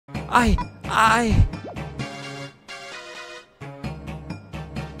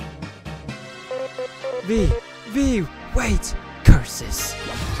V, wait! Curses!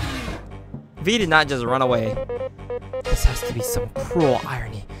 V did not just run away. This has to be some cruel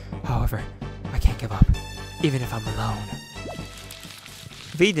irony. However, I can't give up, even if I'm alone.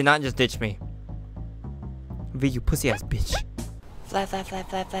 V did not just ditch me. V, you pussy ass bitch. Flap, flap, flap,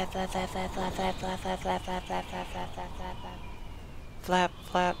 flap, flap, flap, flap, flap, flap, flap, flap, flap, flap, flap, flap, flap, flap, flap, flap, flap. Flap,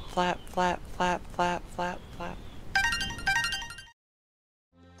 flap, flap, flap, flap, flap, flap, flap.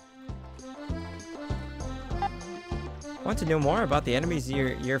 Want to know more about the enemies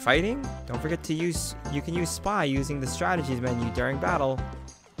you're fighting? Don't forget to you can use spy using the strategies menu during battle.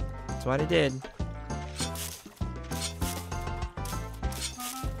 That's what I did.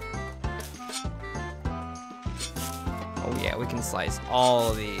 Oh yeah, we can slice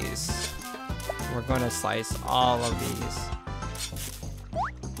all of these. We're gonna slice all of these.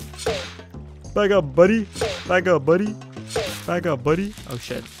 Back up, buddy. Back up, buddy. Back up, buddy. Oh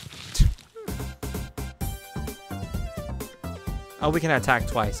shit. Oh, we can attack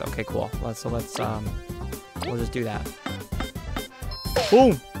twice. Okay, cool. We'll just do that.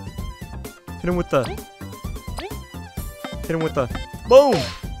 Boom! Hit him with the boom!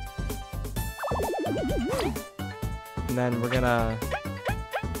 And then we're gonna,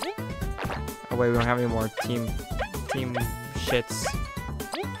 oh wait, we don't have any more team shits.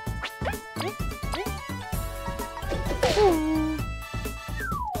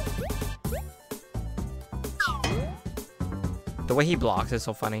 The way he blocks is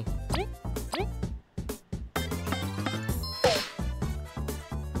so funny.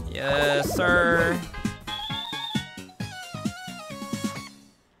 Yes, sir.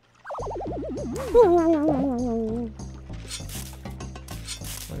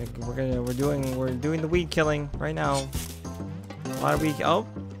 We're doing the weed killing right now. A lot of weed. Oh,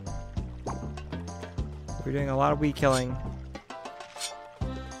 we're doing a lot of weed killing.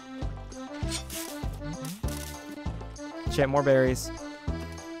 Shit, more berries.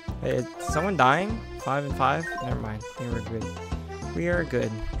 Hey, is someone dying? 5 and 5? Never mind. I think we're good. We are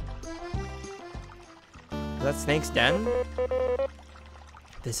good. Is that Snake's Den?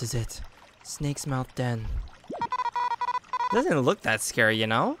 This is it. Snake's Mouth Den. Doesn't look that scary, you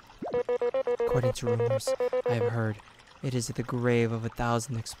know? According to rumors I have heard, it is the grave of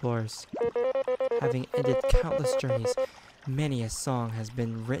 1,000 explorers. Having ended countless journeys, many a song has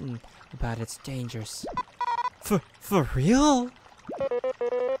been written about its dangers. For real?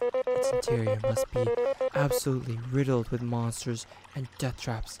 Its interior must be absolutely riddled with monsters and death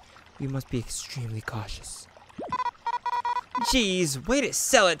traps. We must be extremely cautious. Jeez, way to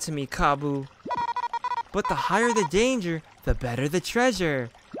sell it to me, Kabu. But the higher the danger, the better the treasure.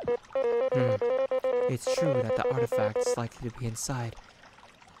 It's true that the artifact is likely to be inside.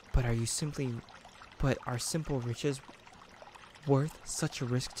 But are simple riches worth such a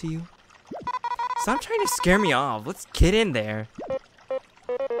risk to you? Stop trying to scare me off. Let's get in there.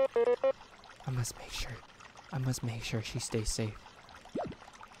 I must make sure she stays safe.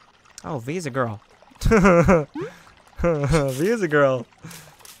 Oh, V is a girl. V is a girl.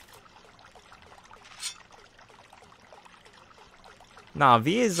 Nah,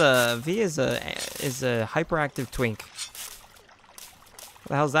 V is a hyperactive twink. What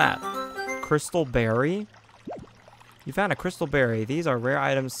the hell's that? Crystal berry? You found a crystal berry. These are rare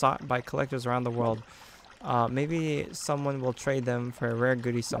items sought by collectors around the world. Maybe someone will trade them for a rare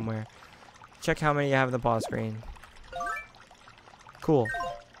goodie somewhere. Check how many you have in the pause screen. Cool.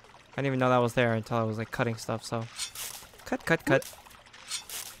 I didn't even know that was there until I was like cutting stuff, so. Cut.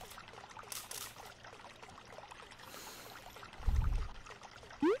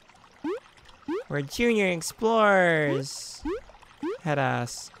 We're junior explorers. Head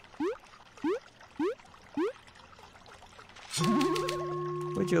ass.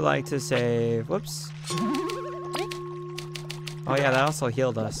 Would you like to save? Whoops. Oh yeah, that also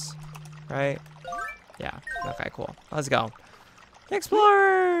healed us. Right? Yeah. Okay, cool. Let's go.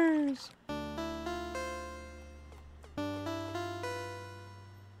 Explorers!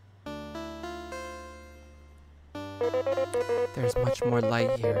 There's much more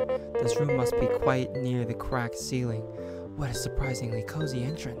light here. This room must be quite near the cracked ceiling. What a surprisingly cozy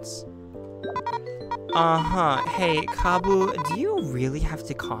entrance. Uh-huh. Hey, Kabu, do you really have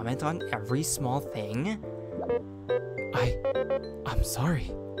to comment on every small thing? I'm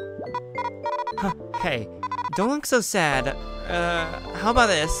sorry. Huh, hey, don't look so sad. How about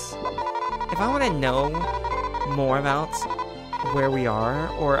this? If I want to know more about where we are,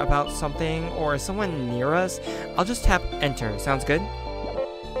 or about something, or someone near us, I'll just tap enter. Sounds good?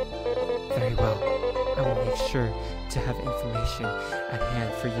 Very well. I will make sure to have information at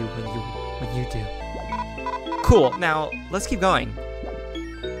hand for you when you do. Cool. Now let's keep going.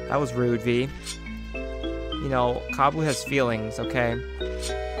 That was rude, V. You know, Kabu has feelings. Okay.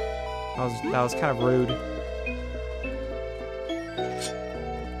 That was kind of rude.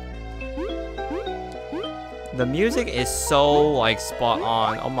 The music is so like spot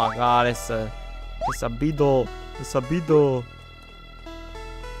on. Oh my god, it's a bido. It's a bido.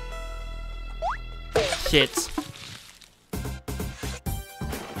 Shit.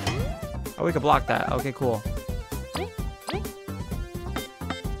 Oh, we can block that. Okay, cool.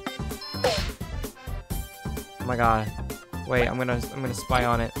 Oh my god. Wait, I'm gonna spy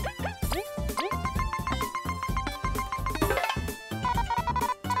on it.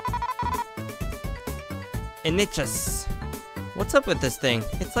 Inichus. What's up with this thing?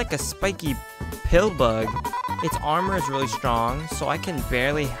 It's like a spiky pill bug. Its armor is really strong, so I can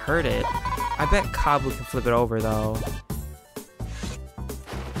barely hurt it. I bet Kabu can flip it over though.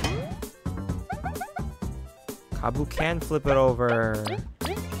 Kabu can flip it over.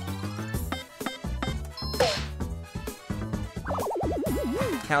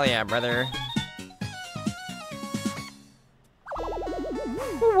 Hell yeah, brother.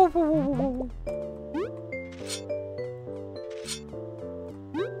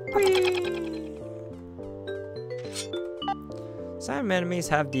 Some enemies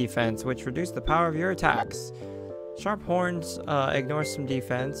have defense, which reduce the power of your attacks. Sharp horns ignore some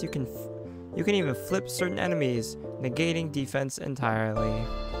defense. You can even flip certain enemies, negating defense entirely.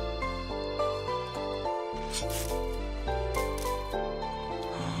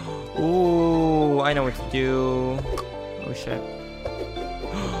 Ooh, I know what to do. Oh shit.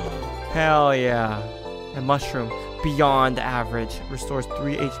 Hell yeah. A mushroom. Beyond average. Restores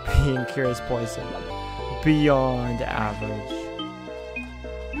 3 HP and cures poison. Beyond average.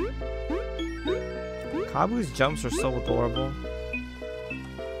 Kabu's jumps are so adorable.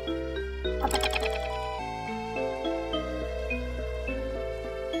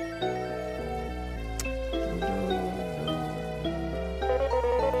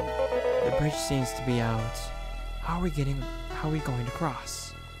 The bridge seems to be out. How are we going to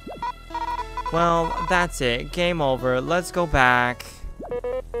cross? Well, that's it. Game over. Let's go back.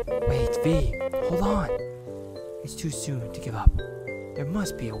 Wait, V. Hold on. It's too soon to give up. There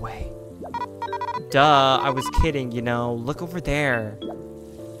must be a way. Duh, I was kidding, you know. Look over there.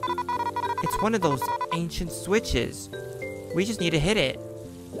 It's one of those ancient switches. We just need to hit it.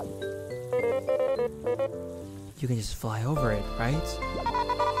 You can just fly over it, right?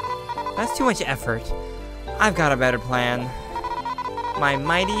 That's too much effort. I've got a better plan. My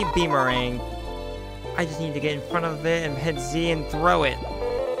mighty beamerang. I just need to get in front of it and hit Z and throw it.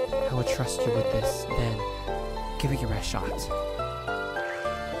 I will trust you with this, then give it your best shot.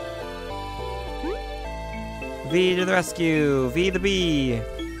 V to the rescue! V the bee!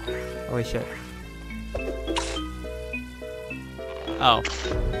 Oh wait, shit. Oh.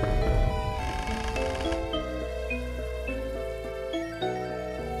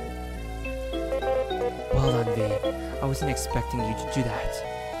 Well done, V. I wasn't expecting you to do that.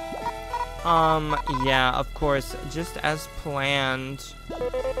 Yeah, of course, just as planned.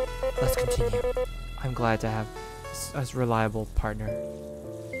 Let's continue. I'm glad to have a reliable partner.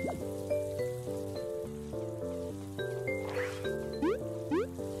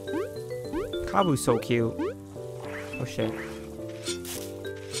 Kabu's so cute. Oh shit.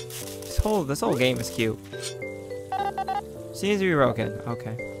 This whole game is cute. Seems to be broken.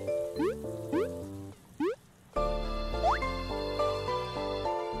 Okay.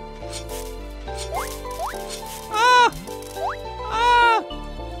 Ah! Ah!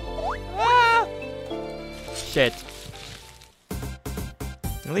 Ah! Shit.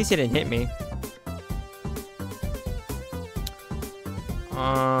 At least he didn't hit me.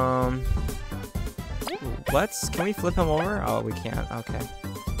 Can we flip him over? Oh, we can't. Okay.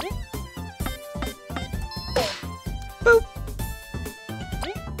 Boop.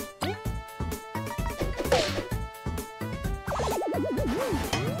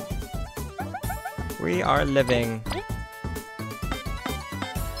 We are living.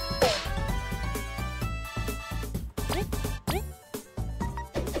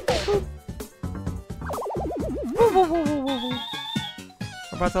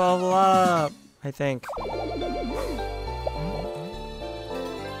 We're about to level up, I think.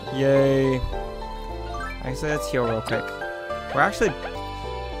 Yay. Actually, let's heal real quick. We're actually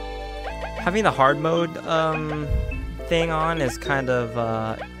having the hard mode thing on is kind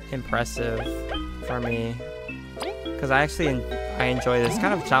of impressive for me, because I enjoy this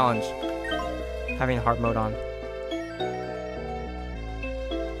kind of challenge, having hard mode on.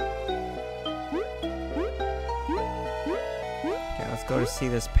 go to see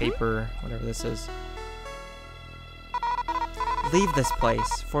this paper, whatever this is. Leave this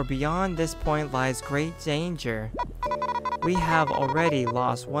place, for beyond this point lies great danger. We have already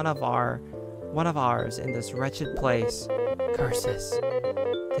lost one of ours in this wretched place. Curses.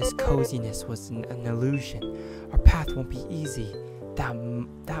 This coziness was an illusion. Our path won't be easy.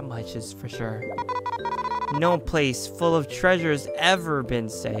 That much is for sure. No place full of treasures ever been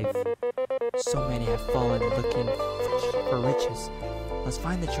safe. So many have fallen looking for riches. Let's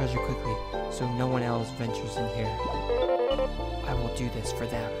find the treasure quickly, so no one else ventures in here. I will do this for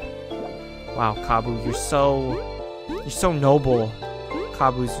them. Wow, Kabu, you're so noble.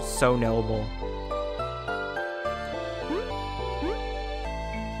 Kabu's so noble.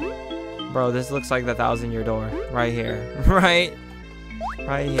 Bro, this looks like the 1,000-year door. Right here. Right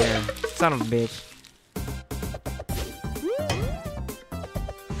here. Son of a bitch.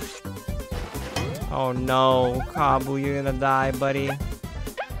 Oh no, Kabu, you're gonna die, buddy.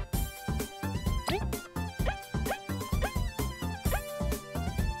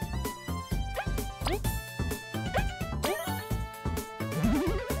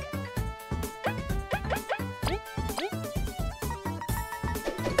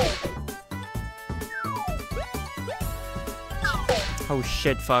 Oh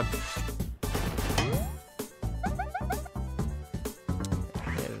shit, fuck.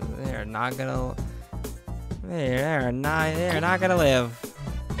 They're not gonna live.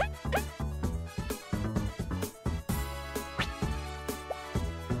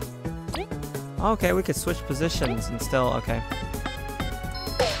 Okay, we could switch positions and still, okay.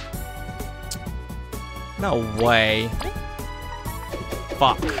 No way.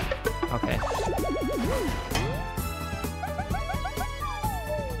 Fuck. Okay.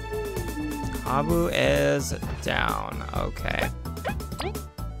 Kabu is down. Okay.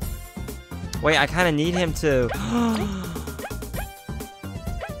 Wait, I kind of need him to...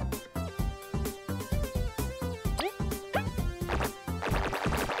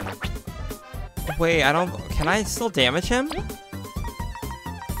 Wait, I don't... Can I still damage him?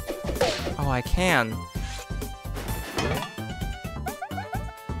 Oh, I can.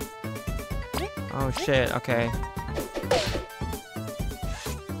 Oh, shit. Okay.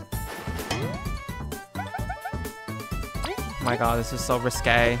 Oh my god, this is so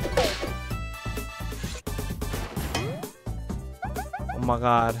risque. Oh my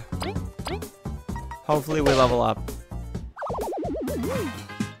god. Hopefully we level up.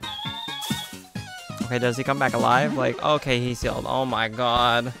 Okay, does he come back alive? Like, okay, he's healed. Oh my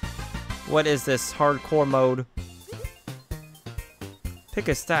god. What is this hardcore mode? Pick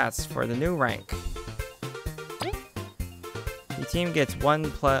a stats for the new rank. Your team gets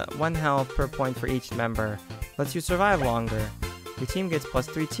one health per point for each member. Lets you survive longer. Your team gets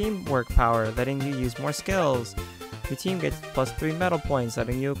 +3 teamwork power, letting you use more skills. Your team gets +3 medal points,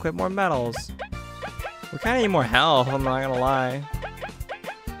 letting you equip more medals. We kind of need more health, I'm not gonna lie.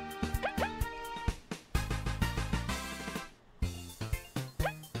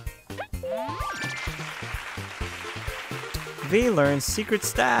 V learns secret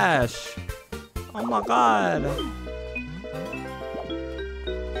stash. Oh my god.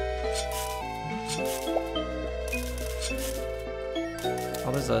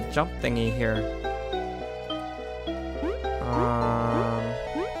 Oh, there's a jump thingy here.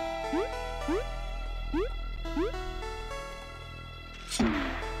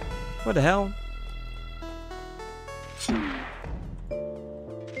 What the hell?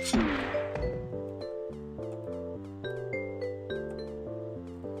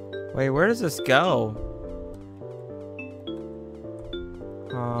 Wait, where does this go?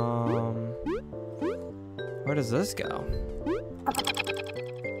 Where does this go?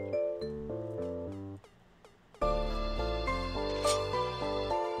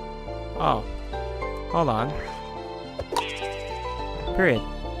 Oh, hold on. Period.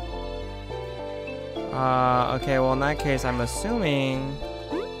 Okay, well in that case, I'm assuming...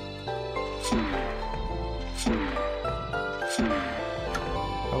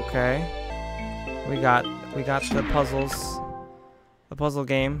 Okay. We got the puzzles. The puzzle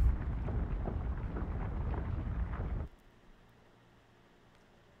game.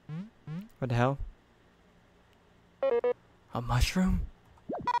 What the hell? A mushroom?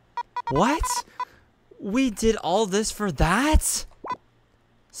 What? We did all this for that?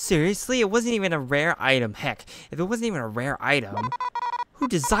 Seriously? It wasn't even a rare item. Heck, if it wasn't even a rare item, who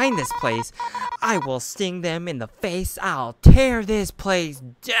designed this place? I will sting them in the face. I'll tear this place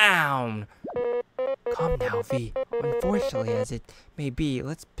down. Calm down, V. Unfortunately, as it may be,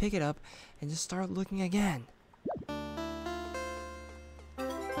 let's pick it up and just start looking again.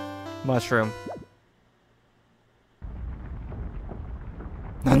 Mushroom.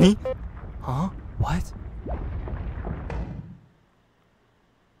 Nani? Huh? What?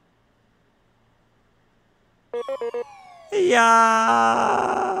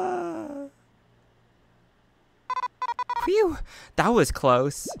 Yeah. Phew, that was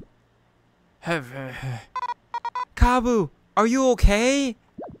close. Kabu, are you okay?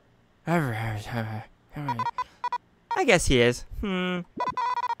 I guess he is. This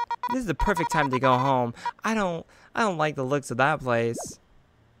is the perfect time to go home. I don't like the looks of that place.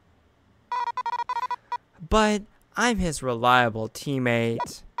 But I'm his reliable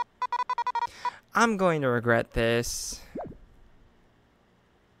teammate. I'm going to regret this.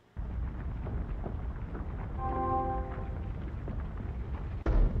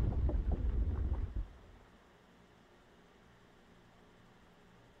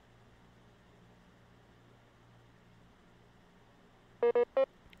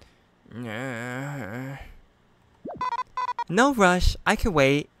 No rush, I can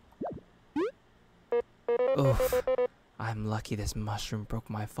wait. Oof, I'm lucky this mushroom broke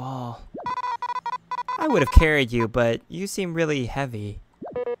my fall. I would have carried you, but you seem really heavy.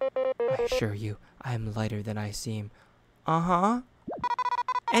 I assure you, I am lighter than I seem. Uh-huh.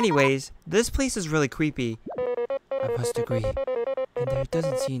 Anyways, this place is really creepy. I must agree. And there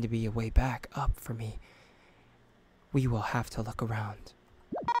doesn't seem to be a way back up for me. We will have to look around.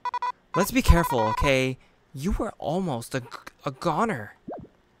 Let's be careful, okay? You were almost a goner.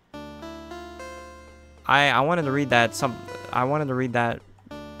 I wanted to read that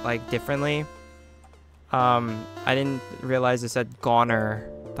like differently. I didn't realize it said goner.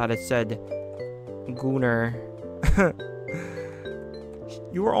 Thought it said gooner.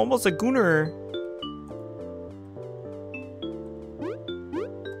 You were almost a gooner.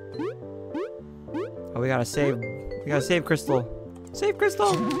 Oh, we gotta save. We gotta save Crystal. Save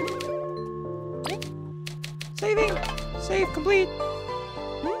Crystal. Saving. Save complete.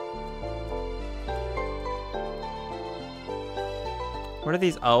 What are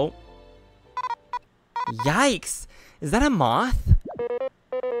these? Oh. Yikes! Is that a moth?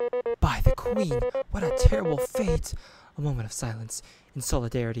 By the Queen, what a terrible fate! A moment of silence in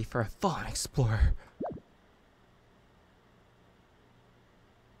solidarity for a fallen explorer.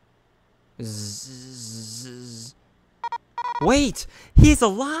 Zzz. Wait! He's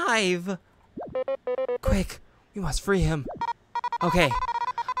alive! Quick, we must free him. Okay,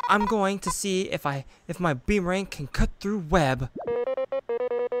 I'm going to see if my boomerang can cut through web.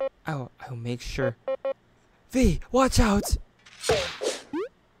 I'll make sure. V, watch out!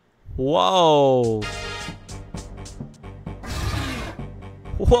 Whoa!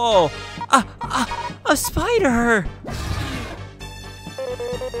 Whoa! A spider!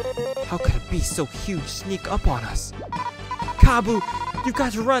 How could a beast so huge sneak up on us? Kabu, you've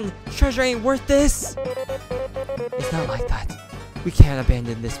got to run! Treasure ain't worth this! It's not like that. We can't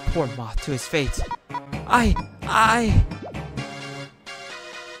abandon this poor moth to his fate.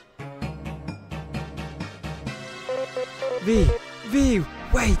 V,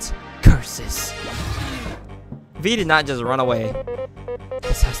 wait! Curses! V did not just run away.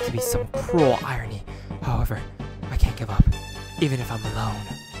 This has to be some cruel irony. However, I can't give up, even if I'm alone.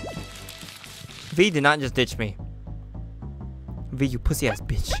 V did not just ditch me. V, you pussy ass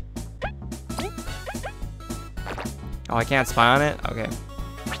bitch. Oh, I can't spy on it? Okay.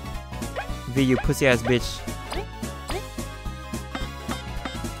 V, you pussy ass bitch.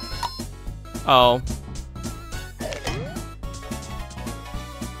 Oh.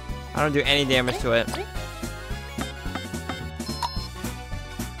 I don't do any damage to it.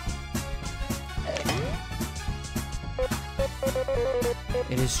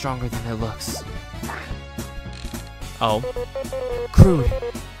 It is stronger than it looks. Oh. Crude.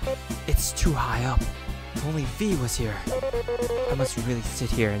 It's too high up. If only V was here. I must really sit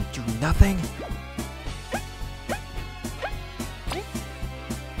here and do nothing?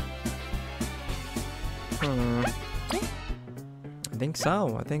 I think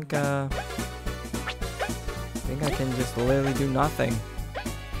so. I think I can just literally do nothing.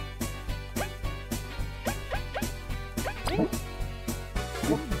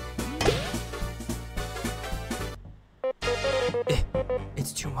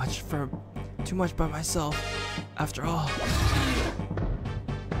 It's too much by myself, after all.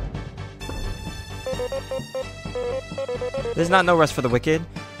 There's not no rest for the wicked.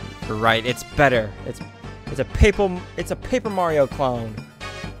 You're right, it's better. It's a Paper Mario clone.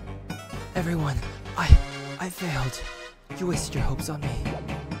 Everyone, I failed. You wasted your hopes on me.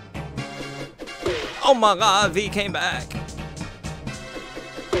 Oh my god, V came back.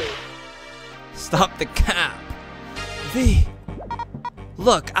 Stop the cap. V.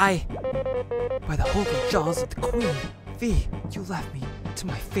 Look, by the holy jaws of the Queen, V, you left me to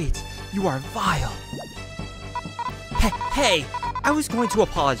my fate. You are vile. Hey, I was going to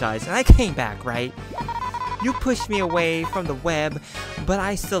apologize, and I came back, right? You pushed me away from the web, but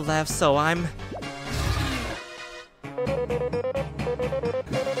I still left, so I'm...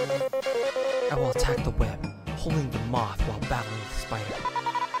 I will attack the web, holding the moth while battling the spider.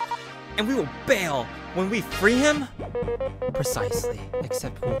 And we will bail when we free him? Precisely,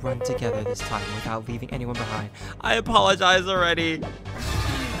 except we'll run together this time without leaving anyone behind. I apologize already.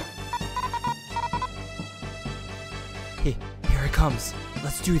 Hey, here it comes.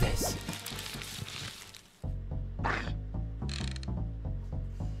 Let's do this.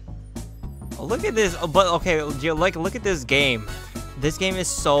 Oh, look at this. But okay, like look at this game. This game is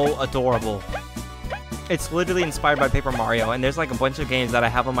so adorable. It's literally inspired by Paper Mario, and there's like a bunch of games that I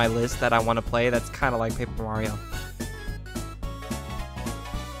have on my list that I want to play that's kind of like Paper Mario.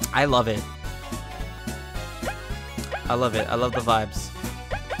 I love it. I love it. I love the vibes.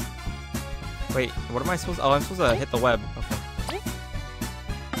 Wait, what am I supposed to... Oh, I'm supposed to hit the web. Okay.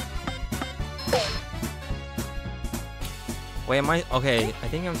 Wait, am I... Okay, I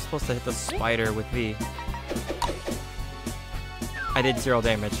think I'm supposed to hit the spider with V. I did 0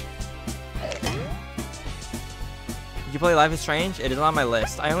 damage. Did you play Life is Strange? It is on my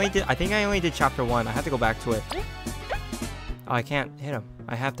list. I think I only did chapter 1. I have to go back to it. Oh, I can't hit him.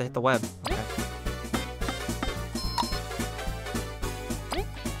 I have to hit the web. Okay.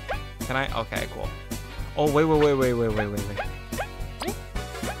 Can I? Okay, cool. Oh, wait.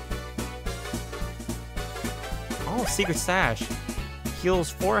 Oh, secret stash. Heals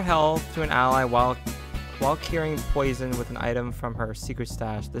 4 health to an ally while curing poison with an item from her secret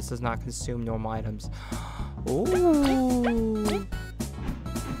stash. This does not consume normal items. Ooh.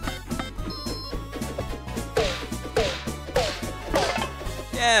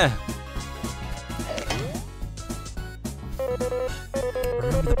 Yeah.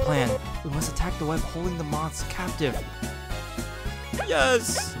 Remember the plan. We must attack the web holding the moths captive.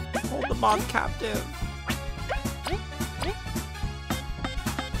 Yes! Hold the moth captive.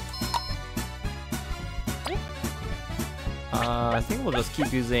 I think we'll just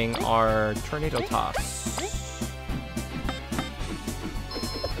keep using our tornado toss.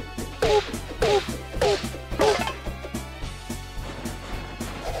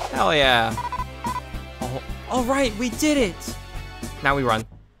 Hell yeah. Oh, all right, we did it. Now we run.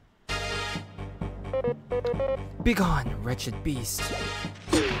 Begone, wretched beast.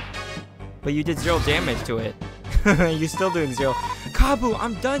 But you did 0 damage to it. You're still doing 0. Kabu,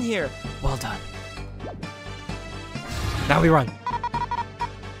 I'm done here. Well done. Now we run.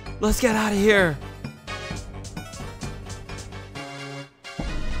 Let's get out of here.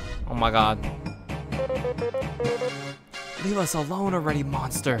 Oh my god. Leave us alone already,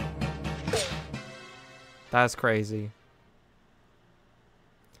 monster. That's crazy.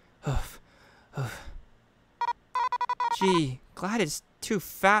 Gee, glad it's too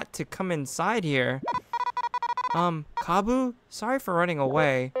fat to come inside here. Kabu, sorry for running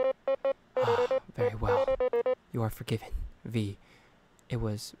away. Very well. You are forgiven, V. It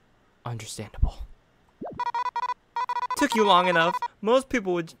was understandable. Took you long enough. Most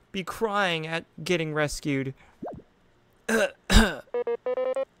people would be crying at getting rescued. Let's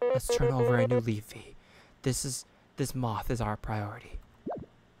turn over a new leaf, V. This moth is our priority.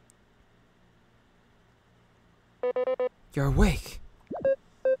 You're awake.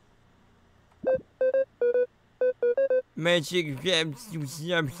 Magic.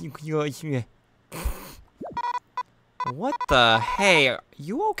 What the? Hey,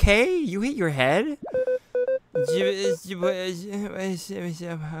 you okay? You hit your head?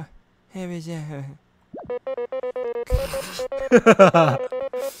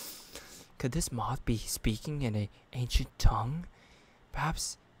 Could this moth be speaking in an ancient tongue?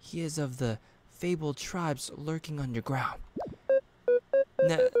 Perhaps he is of the fabled tribes lurking underground.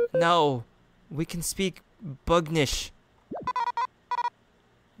 No, we can speak Bugnish.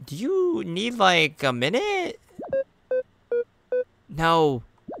 Do you need like a minute? No.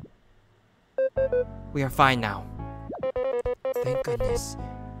 We are fine now. Thank goodness.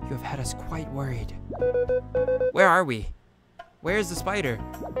 You have had us quite worried. Where are we? Where is the spider?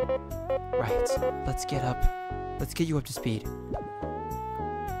 Right. Let's get up. Let's get you up to speed.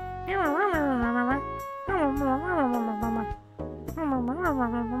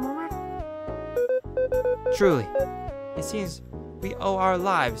 Truly. It seems we owe our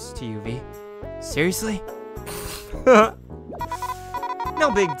lives to you, V. Seriously? No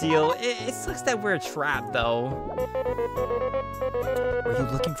big deal. It sucks that we're trapped, though. Were you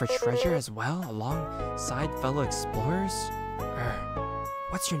looking for treasure as well, alongside fellow explorers?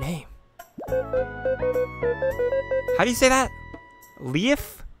 What's your name? How do you say that?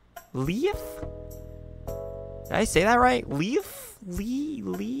 Leaf? Leaf? Did I say that right? Leaf?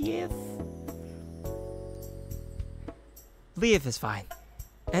 Leaf? Leaf is fine.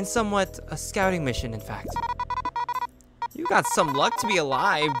 And somewhat a scouting mission, in fact. You got some luck to be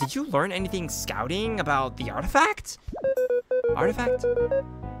alive. Did you learn anything scouting about the artifact? Artifact?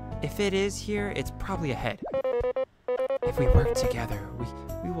 If it is here, it's probably ahead. If we work together,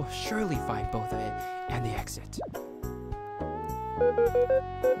 we will surely find both of it and the exit.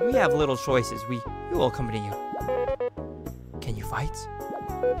 We have little choices. We will accompany you. Can you fight?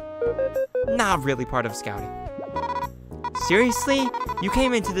 Not really part of scouting. Seriously? You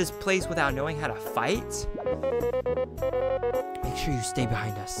came into this place without knowing how to fight? Make sure you stay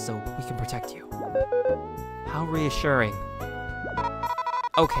behind us so we can protect you. How reassuring.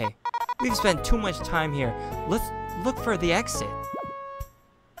 Okay, we've spent too much time here. Let's look for the exit.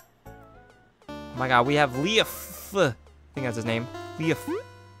 Oh my god, we have Leaf. I think that's his name. Leaf.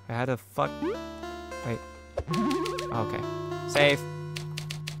 I had to fuck. Wait. Okay. Save.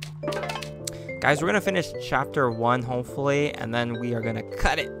 Guys, we're gonna finish chapter 1, hopefully, and then we are gonna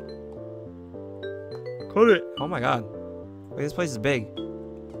cut it. Cut it. Oh my god. Wait, this place is big.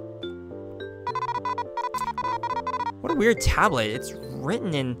 What a weird tablet. It's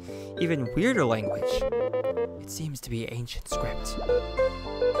written in even weirder language. It seems to be ancient script.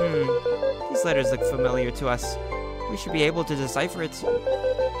 These letters look familiar to us. We should be able to decipher it.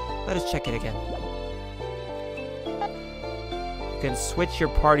 Let us check it again. You can switch your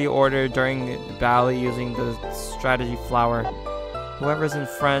party order during the battle using the strategy flower. Whoever's in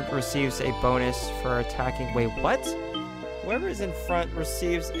front receives a bonus for attacking. Wait, what? Whoever is in front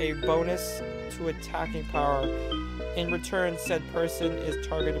receives a bonus to attacking power. In return, said person is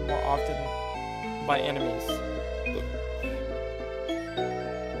targeted more often by enemies.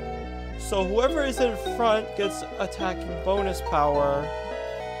 So whoever is in front gets attacking bonus power,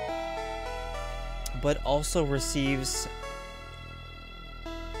 but also receives,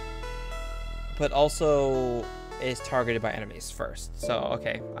 but also is targeted by enemies first. So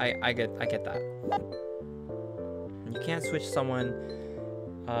okay, I get that. You can't switch someone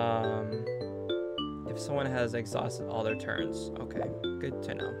if someone has exhausted all their turns. Okay, good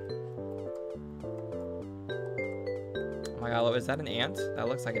to know. Oh my god, is that an ant? That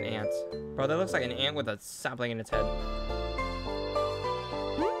looks like an ant. Bro, that looks like an ant with a sapling in its head.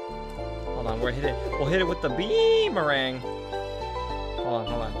 Hold on, we'll hit it with the beamerang. Hold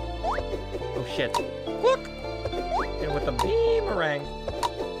on. Oh shit. Look! Hit it with the beamerang.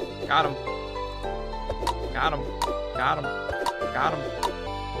 Got him.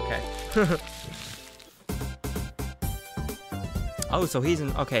 Okay. Oh, so he's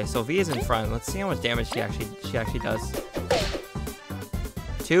in. Okay, so V is in front. Let's see how much damage she actually does.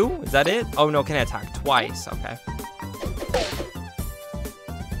 2? Is that it? Oh no, can I attack twice? Okay.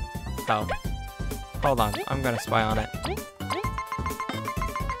 Oh. Hold on. I'm gonna spy on it.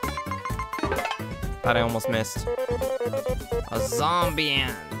 Thought I almost missed. A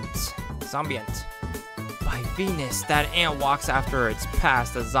zombiant. By Venus, that ant walks after it's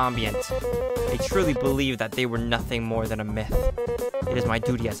past a zombiant. They truly believe that they were nothing more than a myth. It is my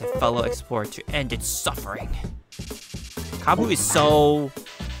duty as a fellow explorer to end its suffering. Kabu is so...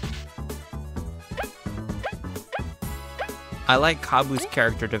 I like Kabu's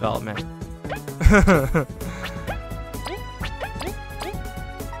character development.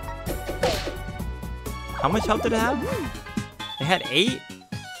 How much health did it have? It had 8?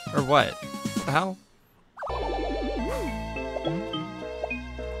 Or what? What the hell?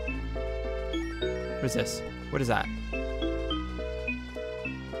 What is this? What is that?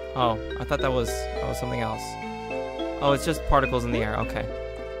 Oh, I thought that was something else. Oh, it's just particles in the air. Okay.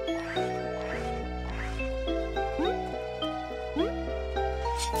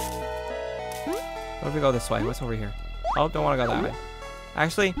 What if we go this way? What's over here? Oh, don't want to go that way.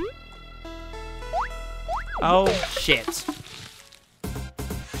 Actually. Oh, shit.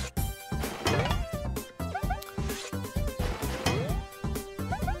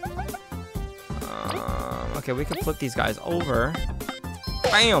 Okay, we can flip these guys over.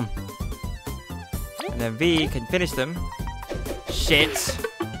 Bam! And then V can finish them. Shit.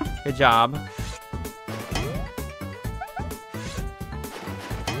 Good job.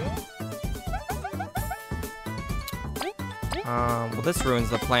 Well, this ruins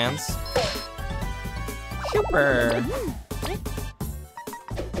the plans. Super!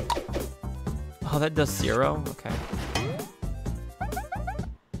 Oh, that does 0? Okay.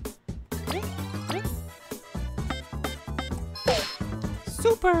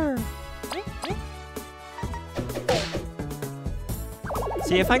 Super!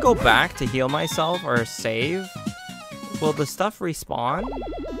 See, if I go back to heal myself or save, will the stuff respawn?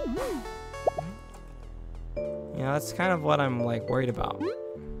 You know, that's kind of what I'm like worried about.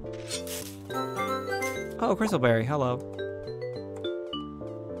 Oh, Crystalberry, hello.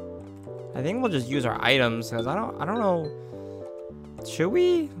 I think we'll just use our items because I don't know. Should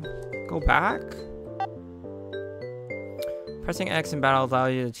we go back? Pressing X in battle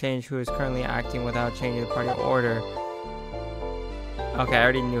allows you to change who is currently acting without changing the party order. Okay, I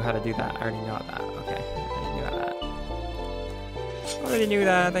already knew how to do that. I already know that. Okay, I already knew that. Already knew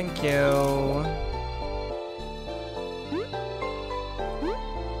that. Thank you.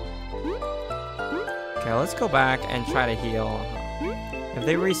 Okay, let's go back and try to heal. If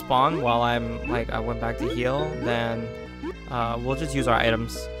they respawn while I went back to heal, then we'll just use our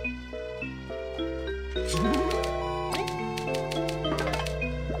items.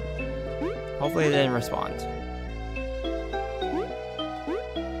 Hopefully they didn't respond.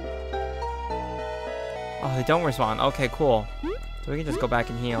 Oh, they don't respond. Okay, cool. So we can just go back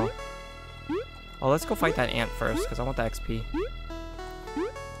and heal. Oh, let's go fight that ant first, because I want the XP.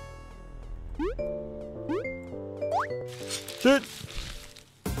 Shit!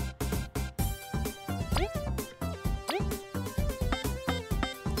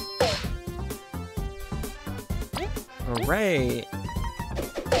 Great!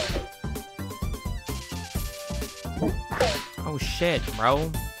 Oh shit,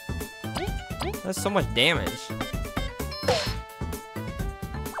 bro. That's so much damage.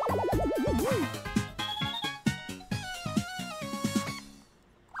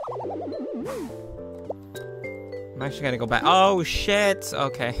 I'm actually gonna go back. Oh shit!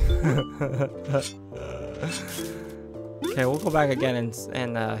 Okay. Okay, we'll go back again and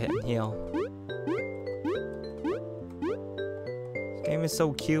hit and heal. This game is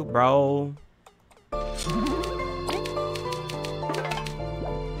so cute, bro.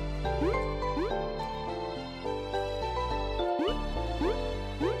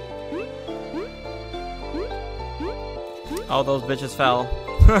 Oh, those bitches fell.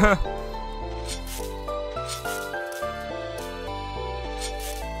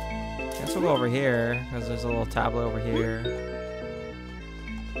 Guess we'll go over here, because there's a little tablet over here.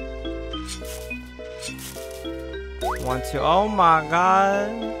 1, 2. Oh my god.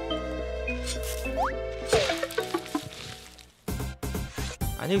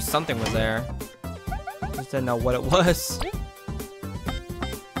 I knew something was there. Just didn't know what it was.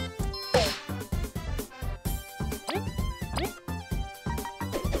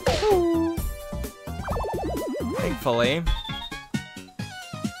 Thankfully.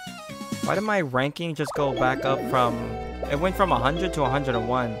 Why did my ranking just go back up from... It went from 100 to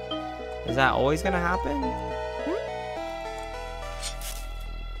 101. Is that always gonna happen?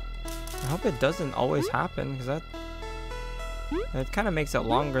 I hope it doesn't always happen, because that kind of makes it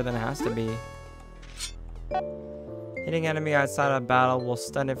longer than it has to be. Hitting enemy outside of battle will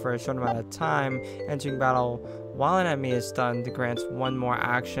stun it for a short amount of time. Entering battle while an enemy is stunned grants one more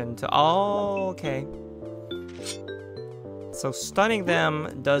action to... Oh, okay. So stunning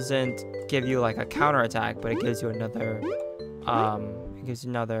them doesn't give you like a counter attack, but it gives you another god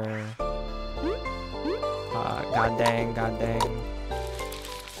dang,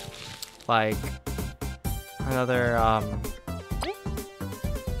 like another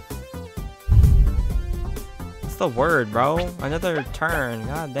what's the word, bro? Another turn.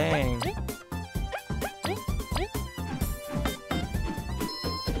 God dang.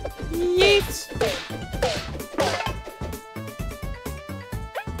 Yeet.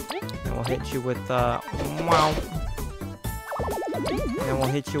 And we'll hit you with wow. And we'll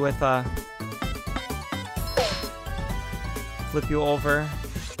hit you with flip you over.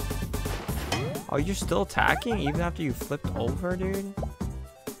 Oh, you're still attacking even after you flipped over, dude?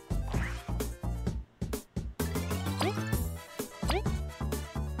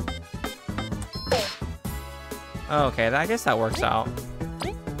 Okay, I guess that works out.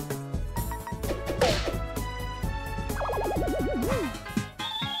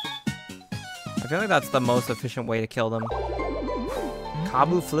 I feel like that's the most efficient way to kill them.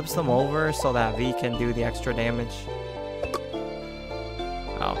 Kabu flips them over so that V can do the extra damage.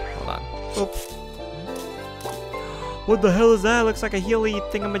 Oh, hold on. Oops. What the hell is that? Looks like a healy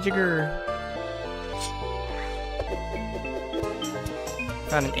thingamajigger.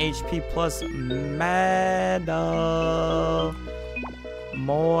 Got an HP plus medal.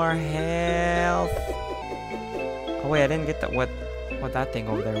 More health. Oh wait, I didn't get that. What that thing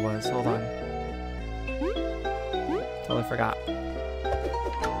over there was. Hold on. Totally forgot.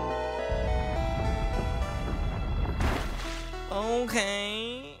 Okay.